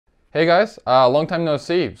Hey guys, long time no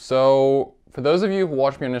see. So for those of you who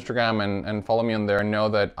watch me on Instagram and follow me on there know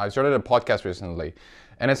that I started a podcast recently.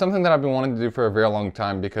 And it's something that I've been wanting to do for a very long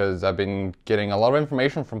time because I've been getting a lot of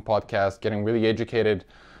information from podcasts, getting really educated.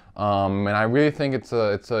 And I really think it's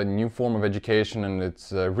a new form of education and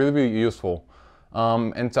it's really useful.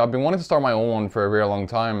 And so I've been wanting to start my own one for a very long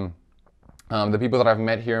time. The people that I've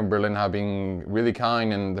met here in Berlin have been really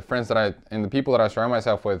kind, and the people that I surround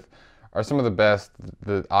myself with are some of the best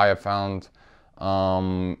that I have found.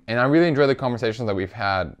 And I really enjoy the conversations that we've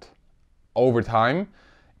had over time.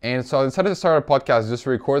 And so I decided to start a podcast just to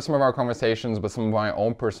record some of our conversations, but some of my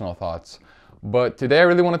own personal thoughts. But today I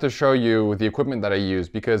really wanted to show you the equipment that I use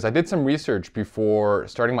because I did some research before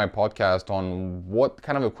starting my podcast on what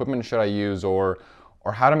kind of equipment should I use or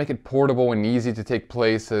how to make it portable and easy to take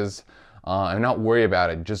places. And not worry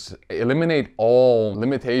about it. Just eliminate all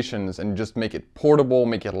limitations and just make it portable,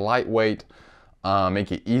 make it lightweight,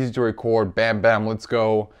 make it easy to record. Bam, bam, let's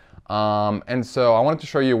go. And so I wanted to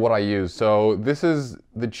show you what I use. So this is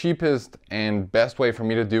the cheapest and best way for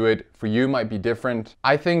me to do it. For you, it might be different.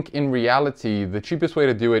 I think in reality, the cheapest way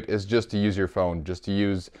to do it is just to use your phone, just to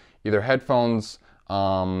use either headphones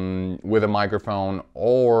with a microphone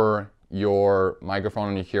or your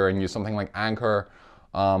microphone in your ear and use something like Anchor.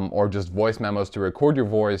 Or just voice memos to record your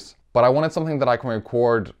voice. But I wanted something that I can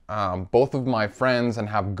record both of my friends and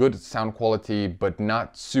have good sound quality, but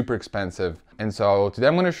not super expensive. And so today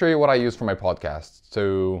I'm going to show you what I use for my podcasts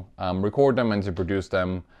to record them and to produce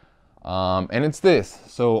them. And it's this.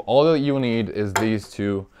 So all that you need is these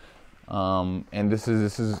two. And this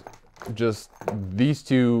is just these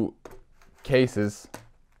two cases.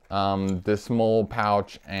 This small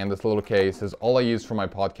pouch and this little case is all I use for my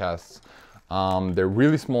podcasts. They're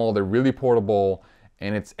really small, they're really portable,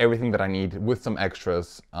 and it's everything that I need with some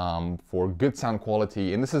extras for good sound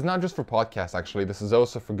quality. And this is not just for podcasts, actually. This is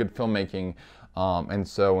also for good filmmaking. And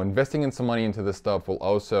so investing in some money into this stuff will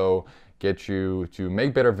also get you to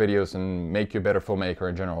make better videos and make you a better filmmaker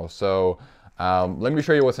in general. So let me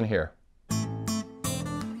show you what's in here.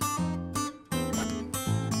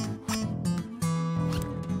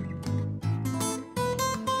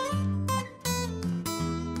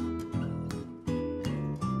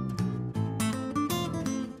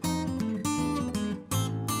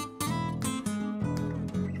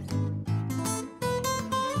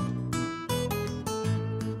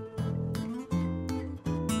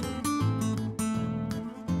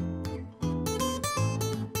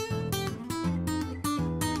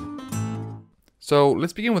 So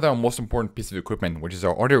let's begin with our most important piece of equipment, which is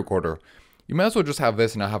our audio recorder. You might as well just have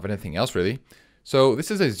this and not have anything else really. So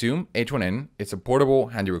this is a Zoom H1N. It's a portable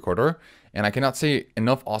handy recorder, and I cannot say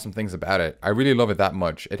enough awesome things about it. I really love it that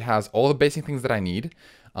much. It has all the basic things that I need,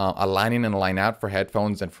 a line in and a line out for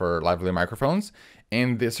headphones and for lavalier microphones,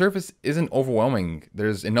 and the surface isn't overwhelming.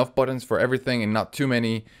 There's enough buttons for everything and not too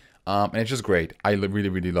many, and it's just great. I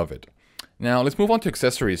really love it. Now let's move on to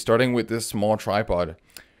accessories, starting with this small tripod.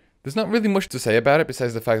 There's not really much to say about it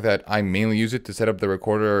besides the fact that I mainly use it to set up the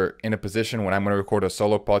recorder in a position when I'm going to record a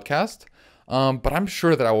solo podcast. But I'm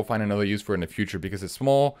sure that I will find another use for it in the future because it's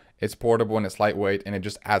small, it's portable, and it's lightweight, and it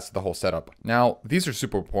just adds to the whole setup. Now, these are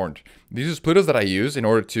super important. These are splitters that I use in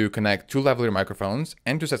order to connect two lavalier microphones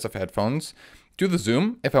and two sets of headphones to the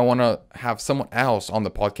Zoom if I want to have someone else on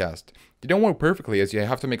the podcast. They don't work perfectly as you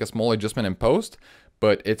have to make a small adjustment in post,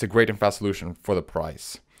 but it's a great and fast solution for the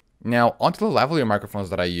price. Now, onto the lavalier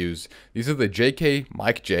microphones that I use. These are the JK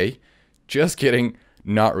Mic J. Just kidding,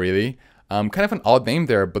 not really. Kind of an odd name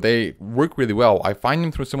there, but they work really well. I find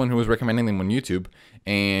them through someone who was recommending them on YouTube,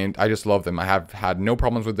 and I just love them. I have had no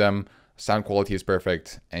problems with them. Sound quality is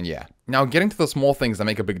perfect, and yeah. Now, getting to the small things that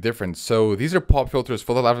make a big difference. So these are pop filters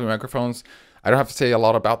for the lavalier microphones. I don't have to say a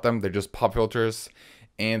lot about them. They're just pop filters.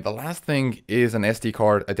 And the last thing is an SD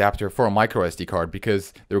card adapter for a micro SD card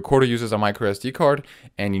because the recorder uses a micro SD card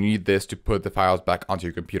and you need this to put the files back onto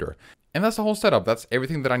your computer. And that's the whole setup. That's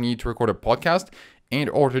everything that I need to record a podcast and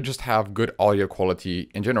or to just have good audio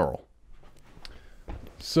quality in general.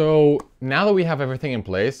 So now that we have everything in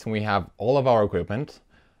place and we have all of our equipment,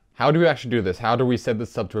 how do we actually do this? How do we set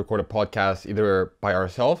this up to record a podcast either by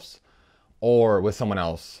ourselves or with someone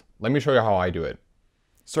else? Let me show you how I do it.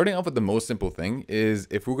 Starting off with the most simple thing is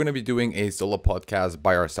if we're going to be doing a solo podcast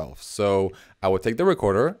by ourselves. So I would take the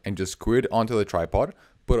recorder and just screw it onto the tripod,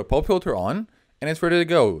 put a pop filter on, and it's ready to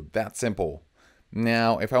go. That simple.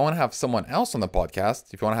 Now, if I want to have someone else on the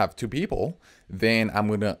podcast, if you want to have two people, then I'm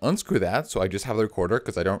going to unscrew that. So I just have the recorder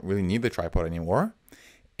because I don't really need the tripod anymore.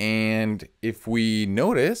 And if we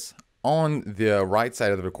notice on the right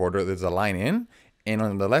side of the recorder, there's a line in And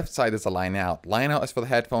on the left side is a line out. Line out is for the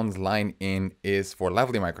headphones, line in is for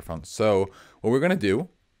lavalier microphones. So what we're gonna do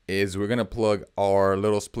is we're gonna plug our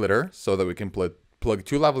little splitter so that we can plug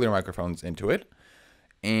 2 lavalier microphones into it.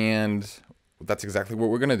 And that's exactly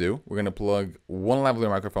what we're gonna do. We're gonna plug 1 lavalier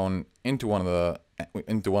microphone into one of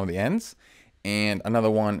the ends and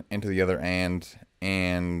another one into the other end,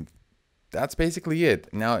 and that's basically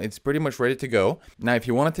it. Now it's pretty much ready to go. Now if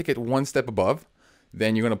you want to take it one step above,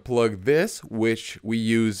 then you're going to plug this, which we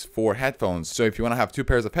use for headphones. So if you want to have 2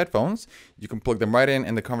 pairs of headphones, you can plug them right in,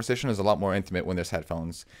 and the conversation is a lot more intimate when there's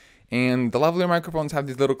headphones. And the lavalier microphones have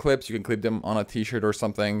these little clips. You can clip them on a t-shirt or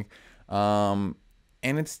something. And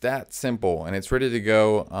it's that simple, and it's ready to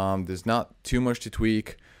go. There's not too much to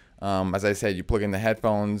tweak. As I said, you plug in the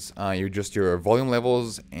headphones, you adjust your volume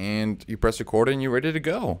levels, and you press record, and you're ready to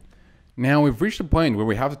go. Now we've reached a point where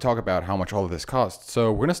we have to talk about how much all of this costs. So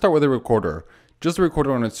we're going to start with a recorder. Just the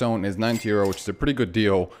recorder on its own is €90, which is a pretty good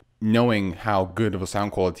deal, knowing how good of a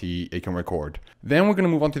sound quality it can record. Then we're going to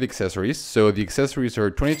move on to the accessories. So the accessories are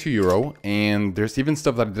 €22, and there's even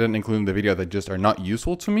stuff that I didn't include in the video that just are not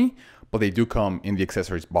useful to me, but they do come in the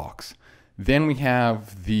accessories box. Then we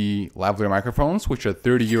have the lavalier microphones, which are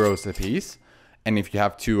 €30 a piece. And if you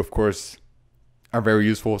have 2, of course, are very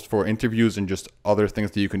useful for interviews and just other things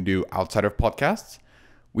that you can do outside of podcasts.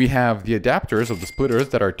 We have the adapters of the splitters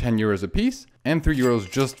that are €10 a piece, and €3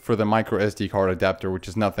 just for the micro SD card adapter, which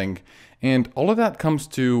is nothing. And all of that comes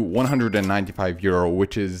to €195,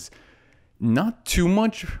 which is not too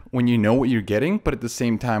much when you know what you're getting, but at the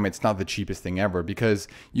same time, it's not the cheapest thing ever, because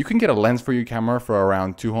you can get a lens for your camera for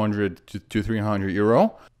around €200 to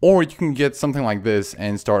 €300, or you can get something like this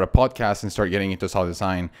and start a podcast and start getting into sound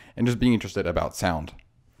design and just being interested about sound.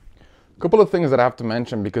 A couple of things that I have to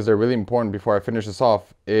mention because they're really important before I finish this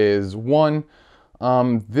off is, one,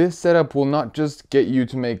 this setup will not just get you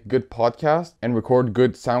to make good podcasts and record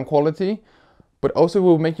good sound quality, but also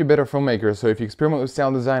will make you better filmmakers. So if you experiment with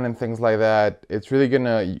sound design and things like that, it's really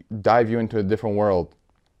gonna dive you into a different world.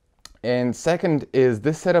 And second is,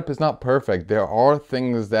 this setup is not perfect. There are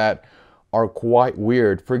things that are quite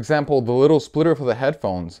weird. For example, the little splitter for the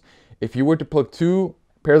headphones. If you were to plug 2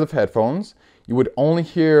 pairs of headphones, you would only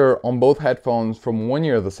hear on both headphones from one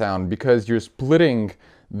ear of the sound, because you're splitting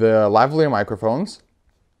the lavalier microphones,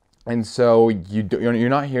 and so you're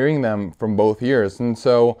not hearing them from both ears. And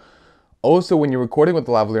so also when you're recording with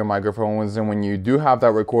the lavalier microphones, and when you do have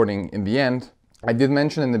that recording in the end, I did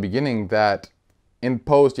mention in the beginning that in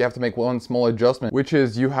post you have to make one small adjustment, which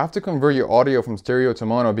is you have to convert your audio from stereo to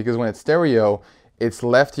mono, because when it's stereo, it's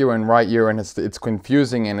left ear and right ear, and it's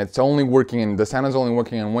confusing, and it's only working, and the sound is only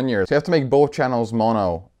working in one ear. So you have to make both channels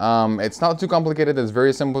mono. It's not too complicated. It's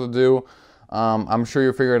very simple to do. I'm sure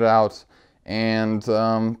you'll figure it out. And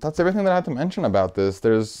that's everything that I have to mention about this.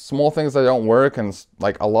 There's small things that don't work, and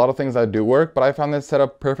like a lot of things that do work, but I found this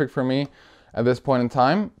setup perfect for me at this point in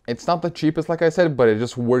time. It's not the cheapest, like I said, but it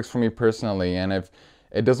just works for me personally. And if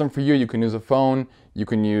it doesn't for you, you can use a phone, you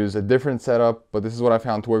can use a different setup, but this is what I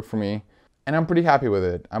found to work for me. And I'm pretty happy with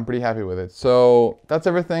it. So that's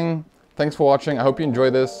everything. Thanks for watching. I hope you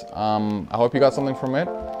enjoyed this. I hope you got something from it.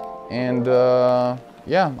 And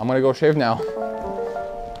yeah, I'm gonna go shave now.